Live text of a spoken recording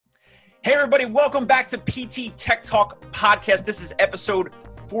Hey everybody, welcome back to PT Tech Talk Podcast. This is episode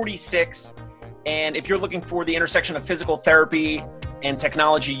 46. And if you're looking for the intersection of physical therapy and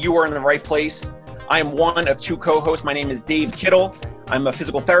technology, you are in the right place. I am one of two co-hosts. My name is Dave Kittle. I'm a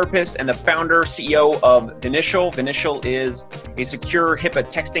physical therapist and the founder, CEO of Vinitial. Vinitial is a secure HIPAA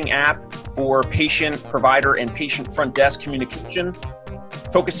texting app for patient, provider, and patient front desk communication,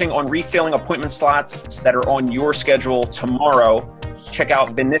 focusing on refilling appointment slots that are on your schedule tomorrow. Check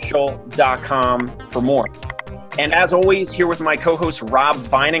out Vinitial.com for more. And as always, here with my co-host, Rob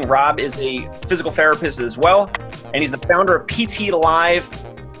Vining. Rob is a physical therapist as well, and he's the founder of PT Live,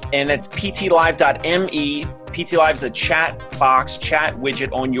 and it's ptlive.me. PT Live is a chat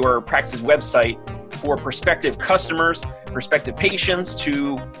widget on your practice's website for prospective customers, prospective patients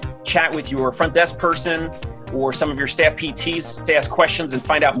to chat with your front desk person or some of your staff PTs to ask questions and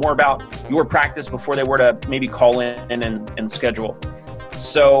find out more about your practice before they were to maybe call in and schedule.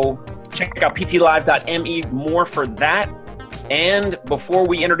 So check out ptlive.me more for that. And before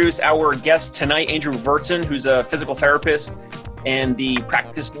we introduce our guest tonight, Andrew Vertson, who's a physical therapist and the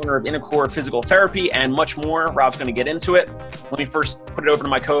practice owner of Innocor Physical Therapy and much more, Rob's going to get into it. Let me first put it over to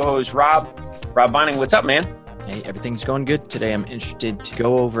my co-host, Rob. Rob Vining, what's up, man? Hey, everything's going good today. I'm interested to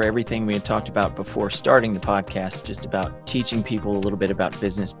go over everything we had talked about before starting the podcast, just about teaching people a little bit about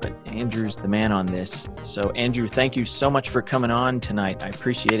business, but Andrew's the man on this. So Andrew, thank you so much for coming on tonight. I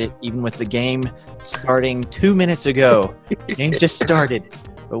appreciate it, even with the game starting 2 minutes ago. The game just started,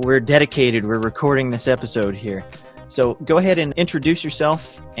 but we're dedicated. We're recording this episode here. So go ahead and introduce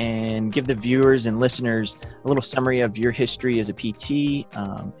yourself and give the viewers and listeners a little summary of your history as a PT,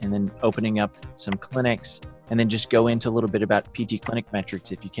 and then opening up some clinics, and then just go into a little bit about PT clinic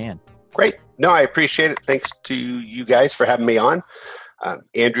metrics if you can. Great. No, I appreciate it. Thanks to you guys for having me on.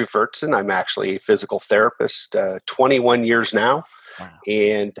 Andrew Vertson. I'm actually a physical therapist, 21 years now. Wow.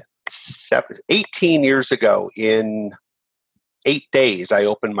 And 18 years ago, in 8 days, I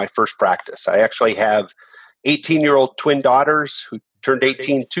opened my first practice. I actually have 18-year-old twin daughters who turned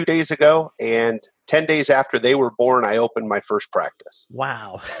 18 2 days ago, and 10 days after they were born, I opened my first practice.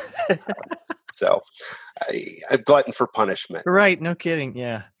 Wow. So I'm glutton for punishment. Right. No kidding.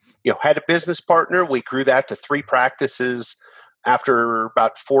 Yeah. Had a business partner. We grew that to 3 practices. After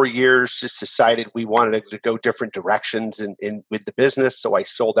about 4 years, just decided we wanted to go different directions in with the business. So I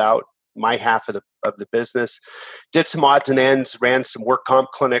sold out my half of the business, did some odds and ends, ran some work comp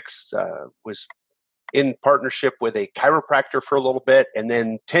clinics, was in partnership with a chiropractor for a little bit. And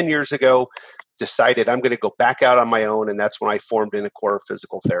then 10 years ago, decided I'm going to go back out on my own. And that's when I formed Innocor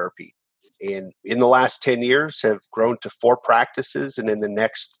Physical Therapy. And in the last 10 years have grown to 4 practices. And in the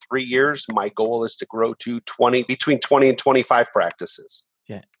next 3 years, my goal is to grow to between 20 and 25 practices.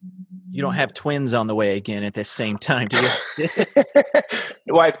 Yeah. You don't have twins on the way again at the same time, do you?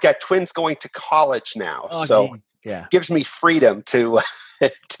 No, I've got twins going to college now. Oh, so geez. Yeah. Gives me freedom to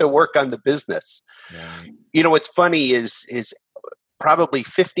to work on the business. Yeah. What's funny is probably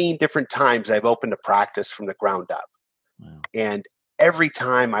 15 different times I've opened a practice from the ground up. Wow. And every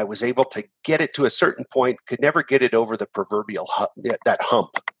time I was able to get it to a certain point, could never get it over the proverbial that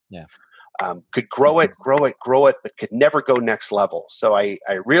hump. Yeah. Could grow it, but could never go next level. So I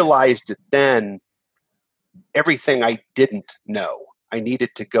realized that then everything I didn't know, I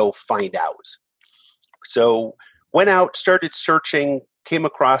needed to go find out. So went out, started searching, came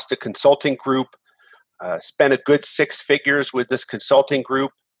across a consulting group, spent a good 6 figures with this consulting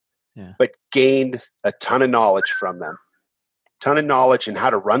group, but gained a ton of knowledge from them. Ton of knowledge in how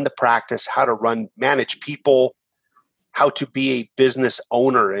to run the practice, how to manage people, how to be a business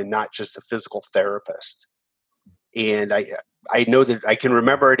owner and not just a physical therapist. And I know that I can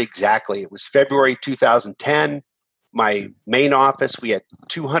remember it exactly. It was February 2010. My main office, we had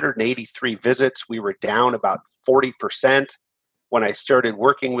 283 visits. We were down about 40% when I started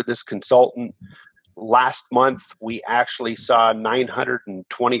working with this consultant. Last month, we actually saw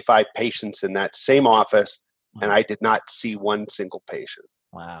 925 patients in that same office, and I did not see one single patient.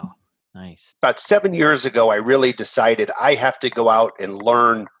 Wow. Nice. About 7 years ago, I really decided I have to go out and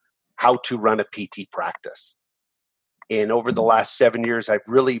learn how to run a PT practice. And over the last 7 years, I've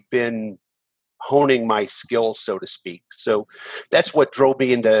really been honing my skills, so to speak. So that's what drove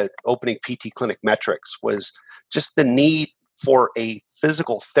me into opening PT Clinic Metrics, was just the need for a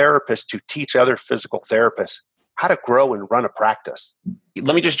physical therapist to teach other physical therapists how to grow and run a practice.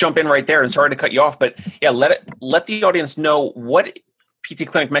 Let me just jump in right there, and sorry to cut you off, but yeah, let the audience know what PT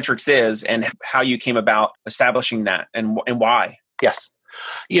Clinic Metrics is and how you came about establishing that and why. Yes.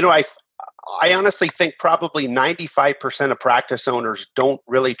 I honestly think probably 95% of practice owners don't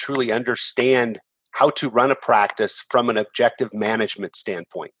really truly understand how to run a practice from an objective management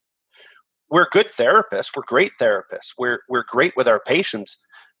standpoint. we're good therapists. We're great therapists. We're great with our patients,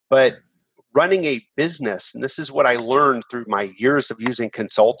 but running a business, and this is what I learned through my years of using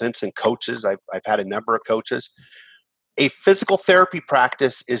consultants and coaches. I've had a number of coaches. A physical therapy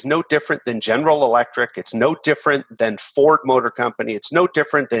practice is no different than General Electric. It's no different than Ford Motor Company. It's no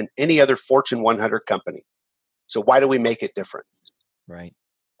different than any other Fortune 100 company. So why do we make it different? Right.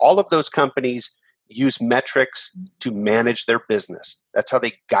 All of those companies use metrics to manage their business. That's how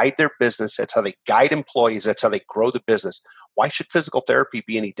they guide their business. That's how they guide employees. That's how they grow the business. Why should physical therapy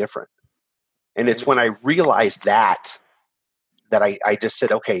be any different? And it's when I realized that I just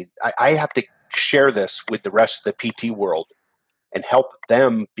said, okay, I have to share this with the rest of the PT world and help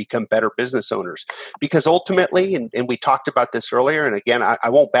them become better business owners. Because ultimately, and we talked about this earlier, and again, I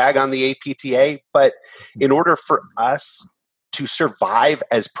won't bag on the APTA, but in order for us to survive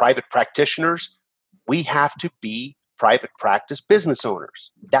as private practitioners, we have to be private practice business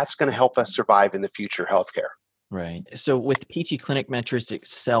owners. That's going to help us survive in the future healthcare. Right. So with PT Clinic Metrics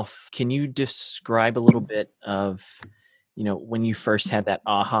itself, can you describe a little bit of, when you first had that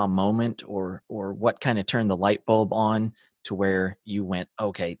aha moment, or what kind of turned the light bulb on to where you went,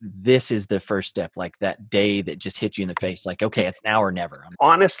 okay, this is the first step, like that day that just hit you in the face, like, okay, it's now or never?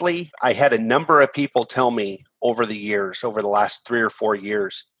 Honestly, I had a number of people tell me over the last 3 or 4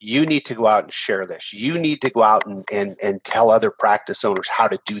 years, you need to go out and share this. You need to go out and tell other practice owners how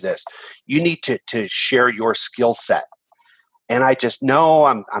to do this. You need to share your skill set. And I just know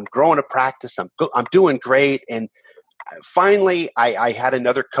I'm growing a practice. I'm doing great. And finally, I had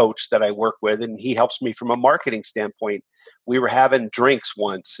another coach that I work with, and he helps me from a marketing standpoint. We were having drinks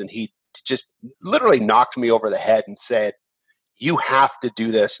once, and he just literally knocked me over the head and said, you have to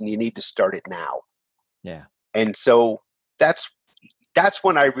do this, and you need to start it now. Yeah. And so that's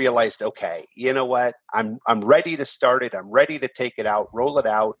when I realized, okay, you know what? I'm ready to start it. I'm ready to take it out, roll it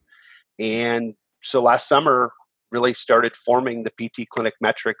out. And so last summer, really started forming the PT Clinic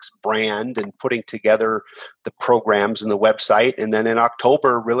Metrics brand and putting together the programs and the website. And then in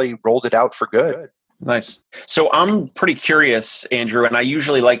October, really rolled it out for good. Nice. So I'm pretty curious, Andrew, and I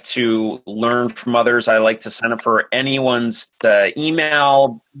usually like to learn from others. I like to sign up for anyone's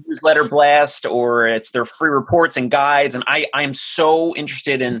email newsletter blast, or it's their free reports and guides. And I'm so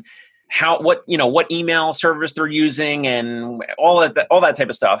interested in what email service they're using and all that type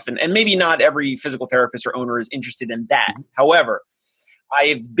of stuff. And maybe not every physical therapist or owner is interested in that. However,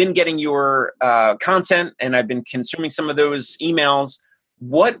 I've been getting your content, and I've been consuming some of those emails.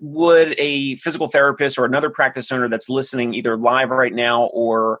 What would a physical therapist or another practice owner that's listening either live right now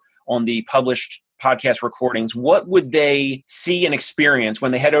or on the published podcast recordings, what would they see and experience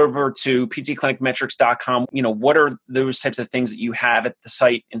when they head over to ptclinicmetrics.com? What are those types of things that you have at the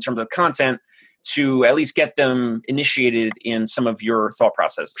site in terms of content to at least get them initiated in some of your thought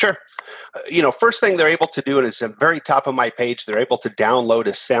process? Sure. First thing they're able to do, and it's at the very top of my page, they're able to download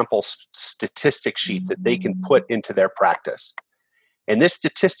a sample statistic sheet that they can put into their practice. And this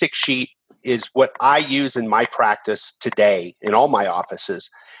statistic sheet is what I use in my practice today in all my offices.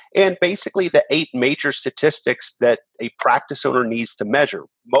 And basically the 8 major statistics that a practice owner needs to measure.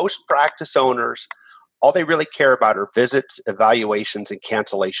 Most practice owners, all they really care about are visits, evaluations, and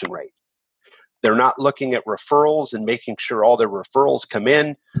cancellation rate. They're not looking at referrals and making sure all their referrals come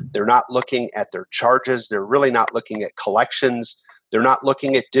in. They're not looking at their charges. They're really not looking at collections. They're not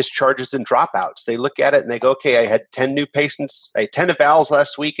looking at discharges and dropouts. They look at it and they go, okay, I had 10 new patients. I had 10 evals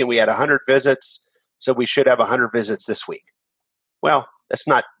last week and we had 100 visits, so we should have 100 visits this week. Well, that's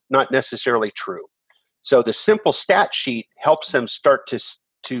not necessarily true. So the simple stat sheet helps them start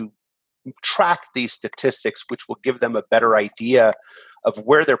to track these statistics, which will give them a better idea of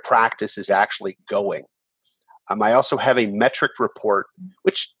where their practice is actually going. I also have a metric report,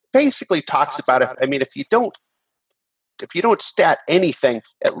 which basically talks about if you don't stat anything,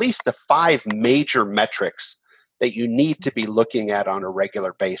 at least the 5 major metrics that you need to be looking at on a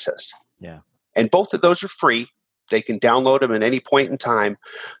regular basis. Yeah. And both of those are free. They can download them at any point in time.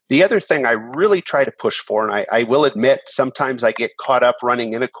 The other thing I really try to push for, and I will admit sometimes I get caught up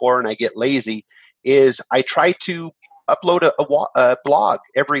running Inacor and I get lazy, is I try to upload a blog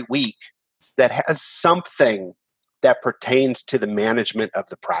every week that has something that pertains to the management of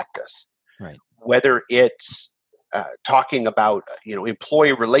the practice. Right. Whether it's talking about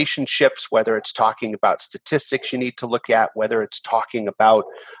employee relationships, whether it's talking about statistics you need to look at, whether it's talking about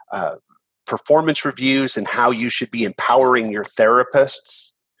performance reviews and how you should be empowering your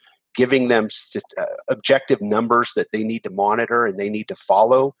therapists, giving them objective numbers that they need to monitor and they need to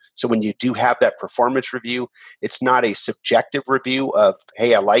follow. So when you do have that performance review, it's not a subjective review of,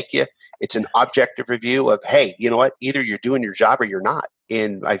 hey, I like you. It's an objective review of, hey, you know what? Either you're doing your job or you're not.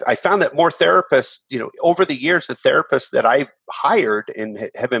 And I found that more therapists, over the years, the therapists that I've hired and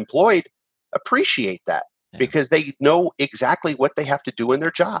have employed appreciate that because they know exactly what they have to do in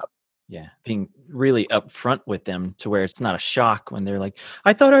their job. Yeah, being really upfront with them to where it's not a shock when they're like,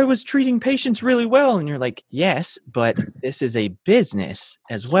 I thought I was treating patients really well. And you're like, yes, but this is a business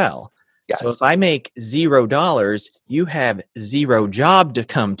as well. Yes. So if I make $0, you have zero job to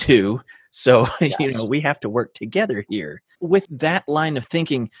come to. So, Yes. we have to work together here. With that line of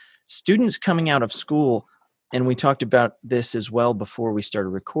thinking, students coming out of school, and we talked about this as well before we started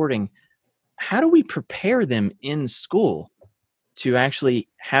recording, how do we prepare them in school to actually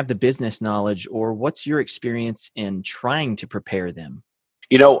have the business knowledge, or what's your experience in trying to prepare them?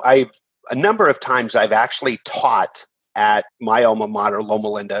 A number of times I've actually taught at my alma mater, Loma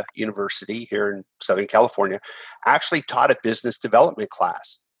Linda University here in Southern California. I actually taught a business development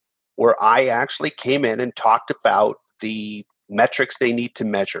class where I actually came in and talked about the metrics they need to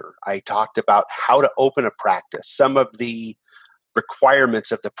measure. I talked about how to open a practice, some of the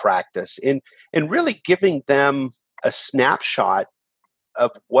requirements of the practice, and really giving them a snapshot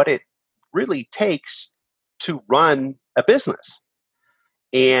of what it really takes to run a business.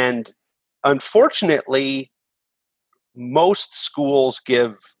 And unfortunately, most schools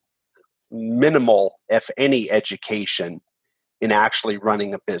give minimal, if any, education in actually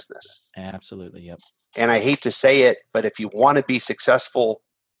running a business. Absolutely, yep. And I hate to say it, but if you want to be successful,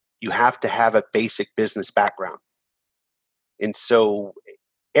 you have to have a basic business background. And so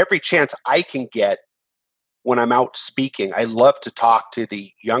every chance I can get when I'm out speaking, I love to talk to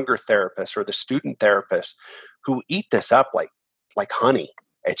the younger therapists or the student therapists who eat this up like honey.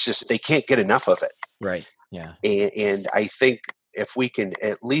 It's just, they can't get enough of it. Right. Yeah. And I think if we can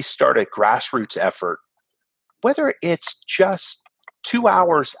at least start a grassroots effort, whether it's just 2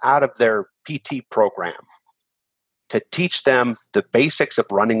 hours out of their PT program to teach them the basics of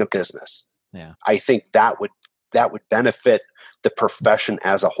running a business, I think that would benefit the profession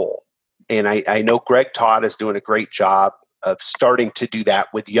as a whole. And I know Greg Todd is doing a great job of starting to do that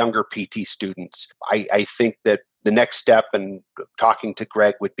with younger PT students. I think that the next step in talking to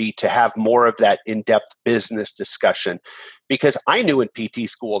Greg would be to have more of that in-depth business discussion, because I knew in PT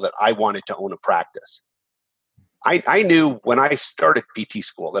school that I wanted to own a practice. I knew when I started PT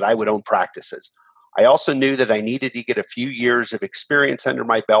school that I would own practices. I also knew that I needed to get a few years of experience under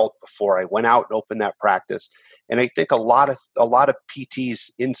my belt before I went out and opened that practice. And I think a lot of PTs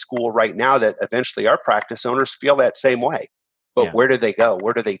in school right now that eventually are practice owners feel that same way. But where do they go?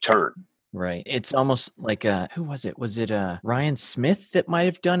 Where do they turn? Right. It's almost like who was it? Was it Ryan Smith that might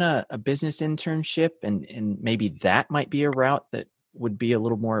have done a business internship, and maybe that might be a route that would be a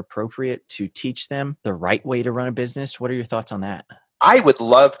little more appropriate to teach them the right way to run a business. What are your thoughts on that? I would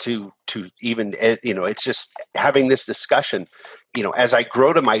love to even, it's just having this discussion, as I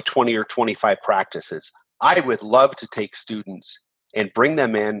grow to my 20 or 25 practices, I would love to take students and bring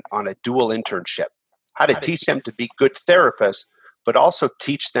them in on a dual internship, how to teach them to be good therapists, but also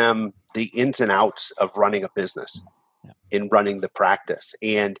teach them the ins and outs of running a business in running the practice.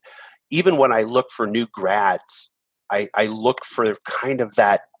 And even when I look for new grads, I look for kind of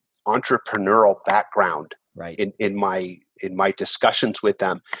that entrepreneurial background in my discussions with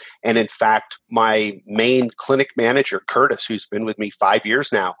them. And in fact, my main clinic manager, Curtis, who's been with me 5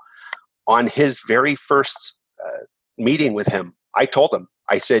 years now, on his very first meeting with him, I told him,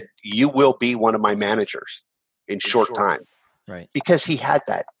 I said, you will be one of my managers in short time. Right. Because he had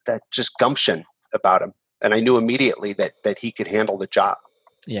that just gumption about him. And I knew immediately that he could handle the job.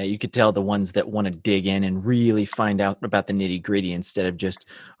 Yeah, you could tell the ones that want to dig in and really find out about the nitty gritty instead of just,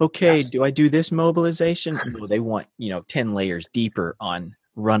 do I do this mobilization? No, they want, 10 layers deeper on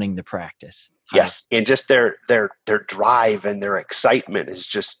running the practice. Yes. And just their drive and their excitement is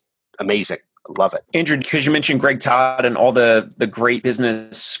just amazing. I love it. Andrew, because you mentioned Greg Todd and all the great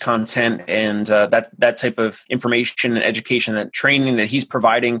business content and that type of information and education and training that he's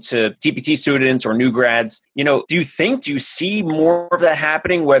providing to TPT students or new grads, do you see more of that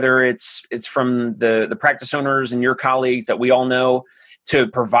happening, whether it's from the practice owners and your colleagues that we all know to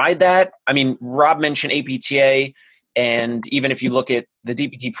provide that? I mean, Rob mentioned APTA, and even if you look at the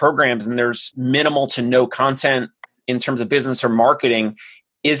DPT programs and there's minimal to no content in terms of business or marketing,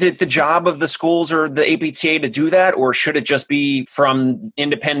 is it the job of the schools or the APTA to do that, or should it just be from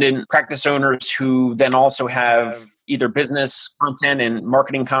independent practice owners who then also have either business content and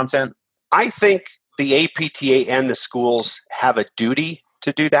marketing content? I think the APTA and the schools have a duty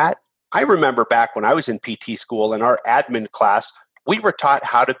to do that. I remember back when I was in PT school in our admin class, we were taught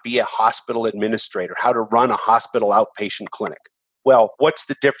how to be a hospital administrator, how to run a hospital outpatient clinic. Well, what's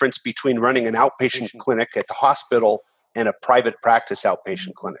the difference between running an outpatient clinic at the hospital and a private practice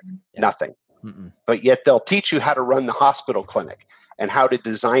outpatient clinic? Yeah. Nothing. Mm-mm. But yet they'll teach you how to run the hospital clinic and how to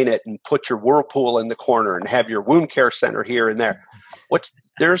design it and put your whirlpool in the corner and have your wound care center here and there.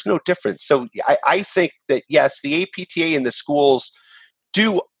 There's no difference. So I think that, yes, the APTA and the schools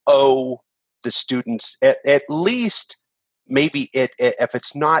do owe the students at least maybe if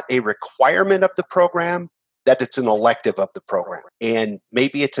it's not a requirement of the program, that it's an elective of the program. And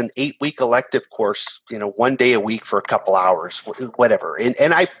maybe it's an 8-week elective course, 1 day a week for a couple hours, whatever. And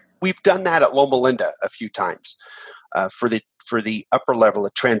we've done that at Loma Linda a few times. For the upper level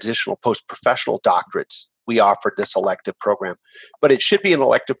of transitional post-professional doctorates, we offered this elective program. But it should be an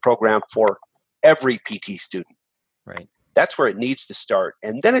elective program for every PT student. Right. That's where it needs to start.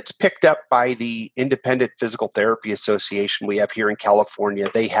 And then it's picked up by the Independent Physical Therapy Association we have here in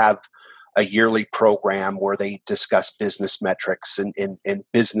California. They have a yearly program where they discuss business metrics and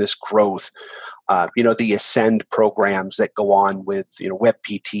business growth. The Ascend programs that go on with,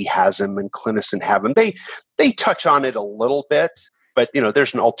 WebPT has them and Clinicin have them. They touch on it a little bit, but,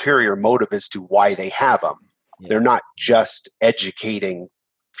 there's an ulterior motive as to why they have them. Yeah. They're not just educating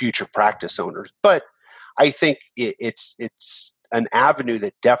future practice owners, but I think it's an avenue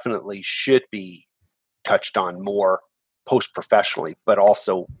that definitely should be touched on more post-professionally, but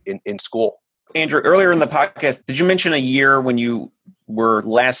also in school. Andrew, earlier in the podcast, did you mention a year when you were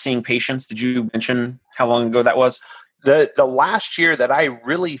last seeing patients? Did you mention how long ago that was? The last year that I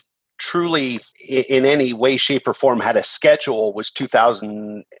really, truly, in any way, shape, or form had a schedule was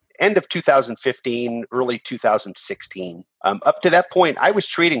end of 2015, early 2016. Up to that point, I was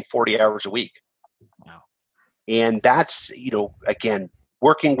treating 40 hours a week. Wow. And that's, again,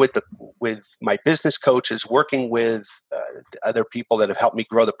 working with my business coaches, working with other people that have helped me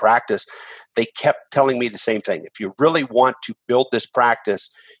grow the practice, they kept telling me the same thing. If you really want to build this practice,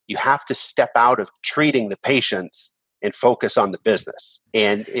 you have to step out of treating the patients and focus on the business.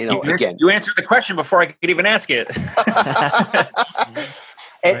 And, again, you answered the question before I could even ask it.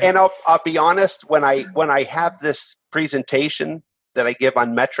 and I'll be honest, when I have this presentation that I give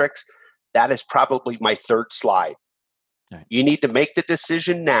on metrics, that is probably my third slide. Right. You need to make the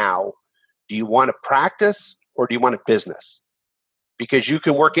decision now. Do you want to practice or do you want a business? Because you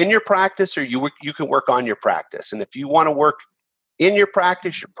can work in your practice or you can work on your practice. And if you want to work in your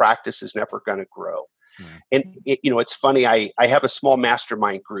practice is never going to grow. Mm-hmm. And it's funny. I have a small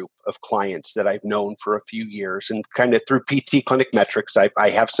mastermind group of clients that I've known for a few years, and kind of through PT Clinic Metrics, I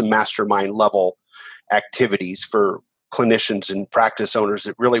have some mastermind level activities for clinicians and practice owners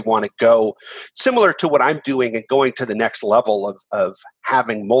that really want to go similar to what I'm doing and going to the next level of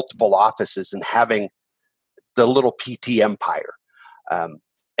having multiple offices and having the little PT empire. And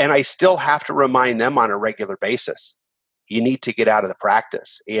I still have to remind them on a regular basis, you need to get out of the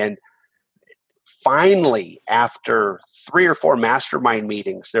practice. And finally, after 3 or 4 mastermind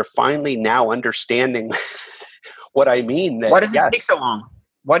meetings, they're finally now understanding what I mean. Why does it take so long?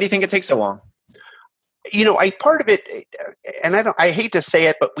 Why do you think it takes so long? Part of it, and I hate to say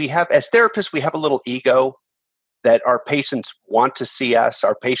it, but as therapists, we have a little ego that our patients want to see us.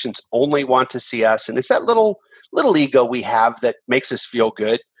 Our patients only want to see us. And it's that little ego we have that makes us feel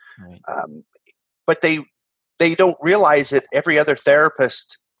good. Right. But they don't realize that every other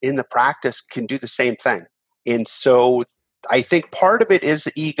therapist in the practice can do the same thing. And so I think part of it is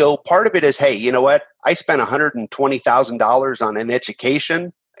the ego. Part of it is, hey, you know what? I spent $120,000 on an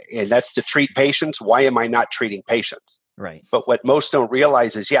education, and that's to treat patients. Why am I not treating patients? Right. But what most don't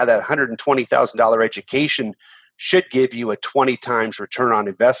realize is, that $120,000 education should give you a 20 times return on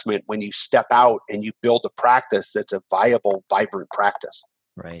investment when you step out and you build a practice that's a viable, vibrant practice.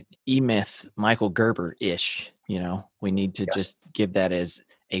 Right. E-Myth, Michael Gerber-ish. We need to just give that as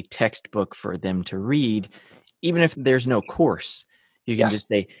a textbook for them to read, even if there's no course. You can just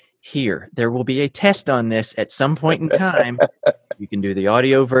say, here, there will be a test on this at some point in time. You can do the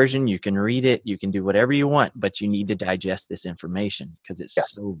audio version, you can read it, you can do whatever you want, but you need to digest this information because it's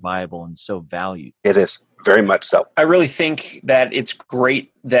so viable and so valued. It is, very much so. I really think that it's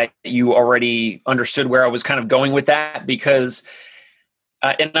great that you already understood where I was kind of going with that, because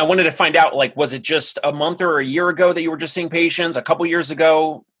and I wanted to find out, was it just a month or a year ago that you were just seeing patients, a couple years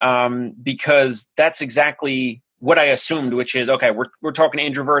ago? Because that's exactly what I assumed, which is, okay, we're talking to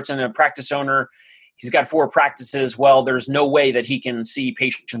Andrew Virtz and a practice owner. He's got 4 practices. Well, there's no way that he can see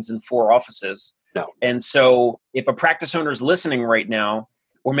patients in 4 offices. No. And so if a practice owner is listening right now,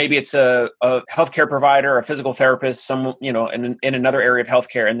 or maybe it's a healthcare provider, a physical therapist, some, in another area of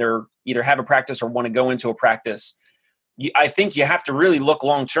healthcare, and they're either have a practice or want to go into a practice, I think you have to really look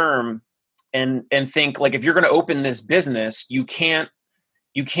long-term and think like, if you're going to open this business, you can't,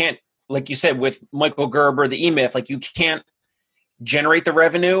 like you said, with Michael Gerber, the E-Myth, like you can't generate the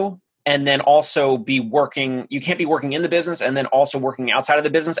revenue and then also be working. You can't be working in the business and then also working outside of the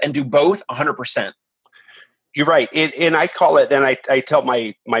business and do both 100%. You're right. And I call it, and I tell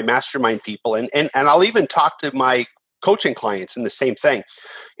my mastermind people, and I'll even talk to my coaching clients in the same thing.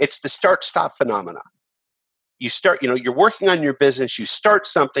 It's the start-stop phenomena. You start, you're working on your business, you start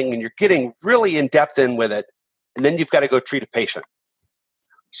something and you're getting really in depth in with it, and then you've got to go treat a patient.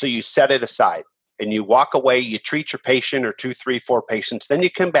 So you set it aside and you walk away, you treat your patient or 2, 3, 4 patients, then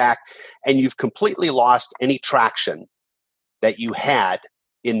you come back and you've completely lost any traction that you had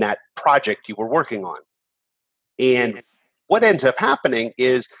in that project you were working on. And what ends up happening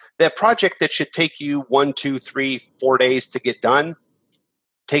is that project that should take you 1, 2, 3, 4 days to get done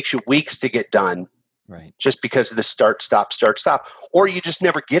takes you weeks to get done. Right. Just because of the start, stop, or you just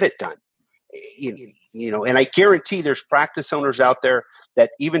never get it done. And I guarantee there's practice owners out there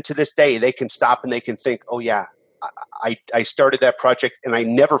that even to this day, they can stop and they can think, oh yeah, I started that project and I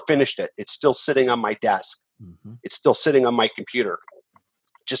never finished it. It's still sitting on my desk. Mm-hmm. It's still sitting on my computer,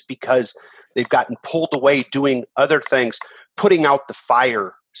 just because they've gotten pulled away doing other things, putting out the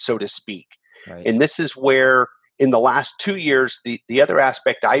fire, so to speak. Right. And this is where in the last 2 years, the other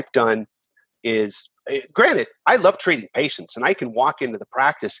aspect I've done is, granted, I love treating patients and I can walk into the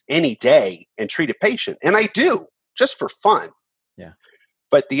practice any day and treat a patient. And I do, just for fun. Yeah.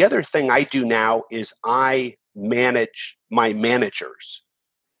 But the other thing I do now is I manage my managers.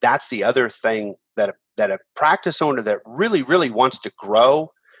 That's the other thing that a practice owner that really, really wants to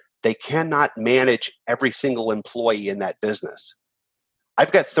grow, they cannot manage every single employee in that business.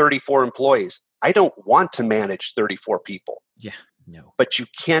 I've got 34 employees. I don't want to manage 34 people. Yeah. No. But you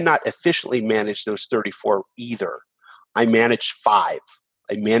cannot efficiently manage those 34 either. I manage 5.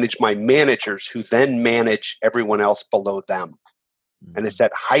 I manage my managers who then manage everyone else below them. Mm-hmm. And it's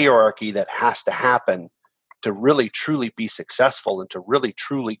that hierarchy that has to happen to really, truly be successful and to really,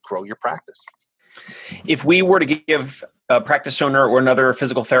 truly grow your practice. If we were to give a practice owner or another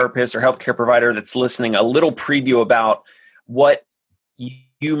physical therapist or healthcare provider that's listening a little preview about what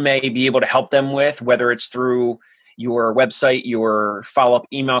you may be able to help them with, whether it's through your website, your follow-up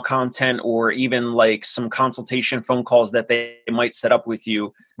email content, or even like some consultation phone calls that they might set up with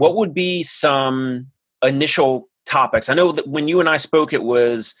you, what would be some initial topics? I know that when you and I spoke, it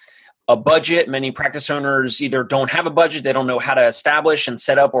was a budget. Many practice owners either don't have a budget, they don't know how to establish and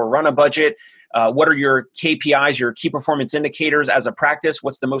set up or run a budget. What are your KPIs, your key performance indicators as a practice?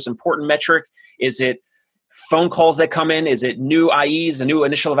 What's the most important metric? Is it phone calls that come in? Is it new IEs, the new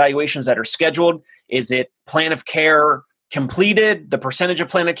initial evaluations that are scheduled? Is it plan of care completed, the percentage of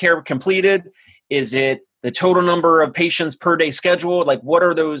plan of care completed? Is it the total number of patients per day scheduled? Like, what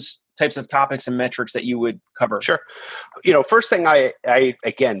are those types of topics and metrics that you would cover? Sure. First thing I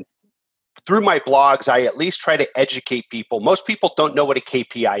again, through my blogs, I at least try to educate people. Most people don't know what a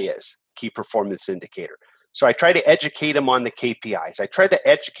KPI is, key performance indicator. So I try to educate them on the KPIs. I try to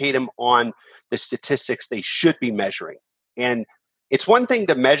educate them on the statistics they should be measuring. And it's one thing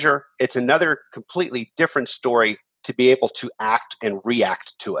to measure. It's another completely different story to be able to act and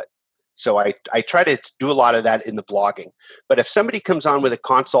react to it. So I try to do a lot of that in the blogging. But if somebody comes on with a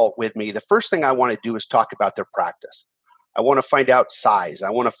consult with me, the first thing I want to do is talk about their practice. I want to find out size. I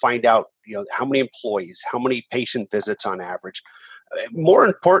want to find out, how many employees, how many patient visits on average. More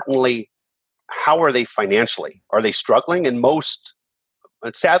importantly, how are they financially? Are they struggling? And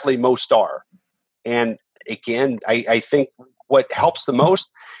sadly, most are. And again, I think what helps the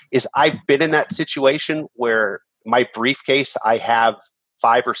most is I've been in that situation where my briefcase, I have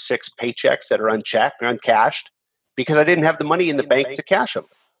 5 or 6 paychecks that are unchecked or uncashed because I didn't have the money in the bank to cash them.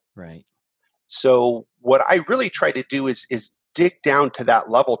 Right. So what I really try to do is dig down to that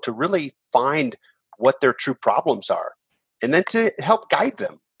level to really find what their true problems are and then to help guide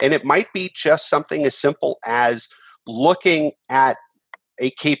them. And it might be just something as simple as looking at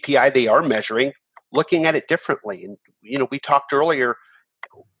a KPI they are measuring, looking at it differently. And, we talked earlier,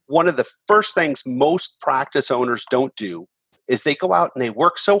 one of the first things most practice owners don't do is they go out and they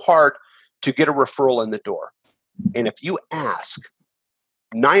work so hard to get a referral in the door. And if you ask,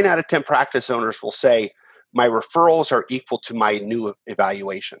 9 out of 10 practice owners will say, my referrals are equal to my new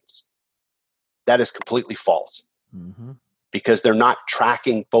evaluations. That is completely false. Mm-hmm. Because they're not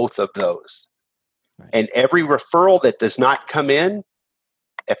tracking both of those. Right. And every referral that does not come in,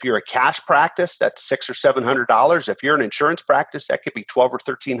 if you're a cash practice, that's $600 or $700. If you're an insurance practice, that could be $1,200 or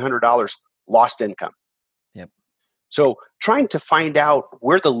 $1,300 lost income. Yep. So trying to find out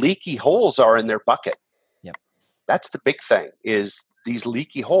where the leaky holes are in their bucket. Yep. That's the big thing is these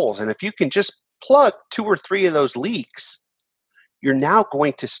leaky holes. And if you can just plug 2 or 3 of those leaks, you're now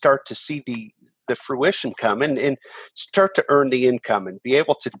going to start to see the fruition come and start to earn the income and be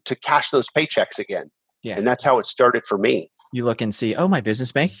able to cash those paychecks again. Yeah. And that's how it started for me. You look and see, oh, my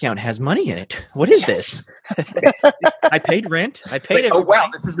business bank account has money in it. What is this? I paid rent. I paid it. Oh, wow,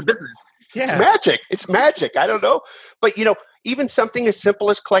 this is the business. Yeah. It's magic. It's magic. I don't know. But, even something as simple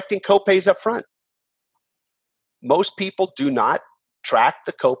as collecting copays up front. Most people do not track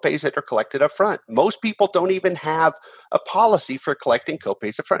the copays that are collected up front. Most people don't even have a policy for collecting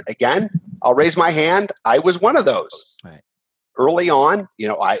copays up front. Again, I'll raise my hand. I was one of those. Right. Early on,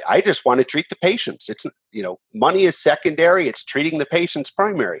 I just want to treat the patients. It's, money is secondary. It's treating the patients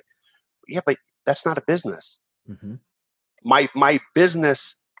primary. Yeah, but that's not a business. Mm-hmm. My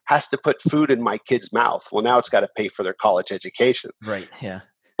business has to put food in my kid's mouth. Well, now it's got to pay for their college education. Right. Yeah.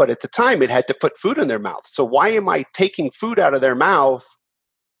 But at the time, it had to put food in their mouth. So why am I taking food out of their mouth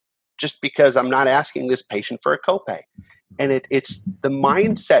just because I'm not asking this patient for a copay? And it's the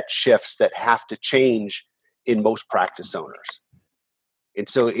mindset shifts that have to change in most practice owners. And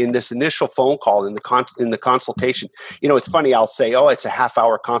so in this initial phone call, in the consultation, it's funny, I'll say, oh, it's a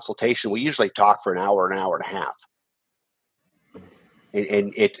half-hour consultation. We usually talk for an hour and a half.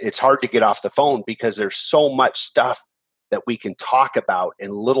 And it's hard to get off the phone because there's so much stuff that we can talk about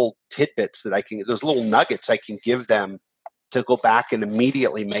and little tidbits that those little nuggets I can give them to go back and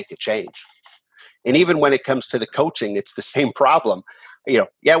immediately make a change. And even when it comes to the coaching, it's the same problem. We're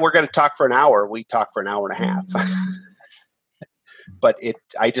going to talk for an hour. We talk for an hour and a half. But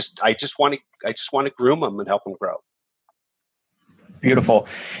I just want to groom them and help them grow. Beautiful.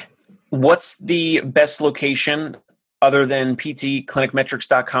 What's the best location other than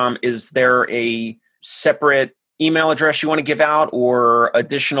ptclinicmetrics.com? Is there a separate email address you want to give out or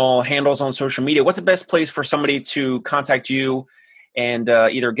additional handles on social media? What's the best place for somebody to contact you and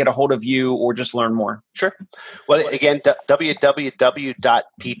either get a hold of you or just learn more? Sure. Well, again,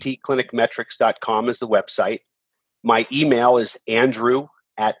 www.ptclinicmetrics.com is the website. My email is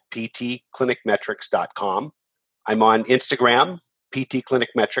andrew@ptclinicmetrics.com. I'm on Instagram,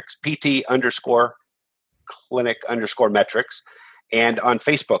 ptclinicmetrics, pt_clinic_metrics, and on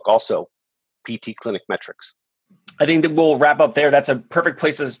Facebook also, ptclinicmetrics. I think that we'll wrap up there. That's a perfect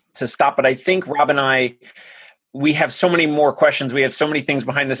place to stop. But I think Rob and I, we have so many more questions. We have so many things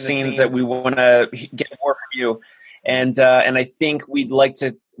behind the scenes that we want to get more from you. And I think we'd like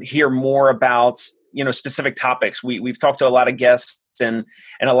to hear more about, specific topics. We've talked to a lot of guests and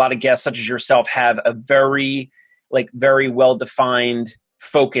a lot of guests such as yourself have a very well-defined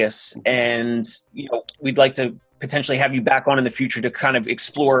focus. And, we'd like to potentially have you back on in the future to kind of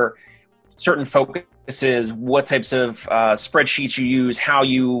explore certain focuses, what types of spreadsheets you use, how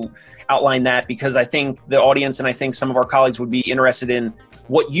you outline that, because I think the audience and I think some of our colleagues would be interested in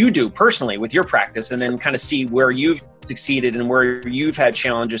what you do personally with your practice and then kind of see where you've succeeded and where you've had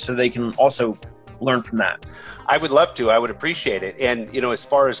challenges so they can also learn from that. I would love to. I would appreciate it. And, as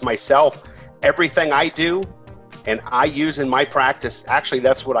far as myself, everything I do and I use in my practice, actually,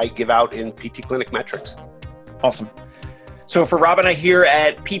 that's what I give out in PT Clinic Metrics. Awesome. So for Rob and I here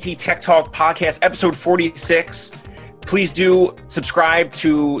at PT Tech Talk Podcast, episode 46, please do subscribe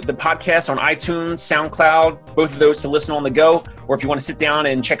to the podcast on iTunes, SoundCloud, both of those to listen on the go. Or if you want to sit down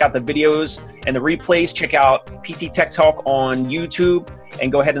and check out the videos and the replays, check out PT Tech Talk on YouTube and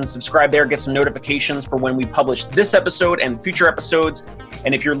go ahead and subscribe there. Get some notifications for when we publish this episode and future episodes.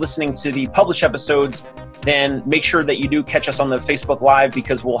 And if you're listening to the published episodes, then make sure that you do catch us on the Facebook Live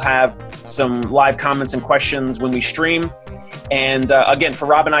because we'll have some live comments and questions when we stream. And again, for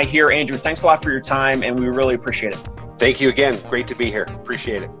Rob and I here, Andrew, thanks a lot for your time, and we really appreciate it. Thank you again. Great to be here.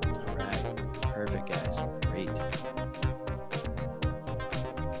 Appreciate it. All right. Perfect, guys.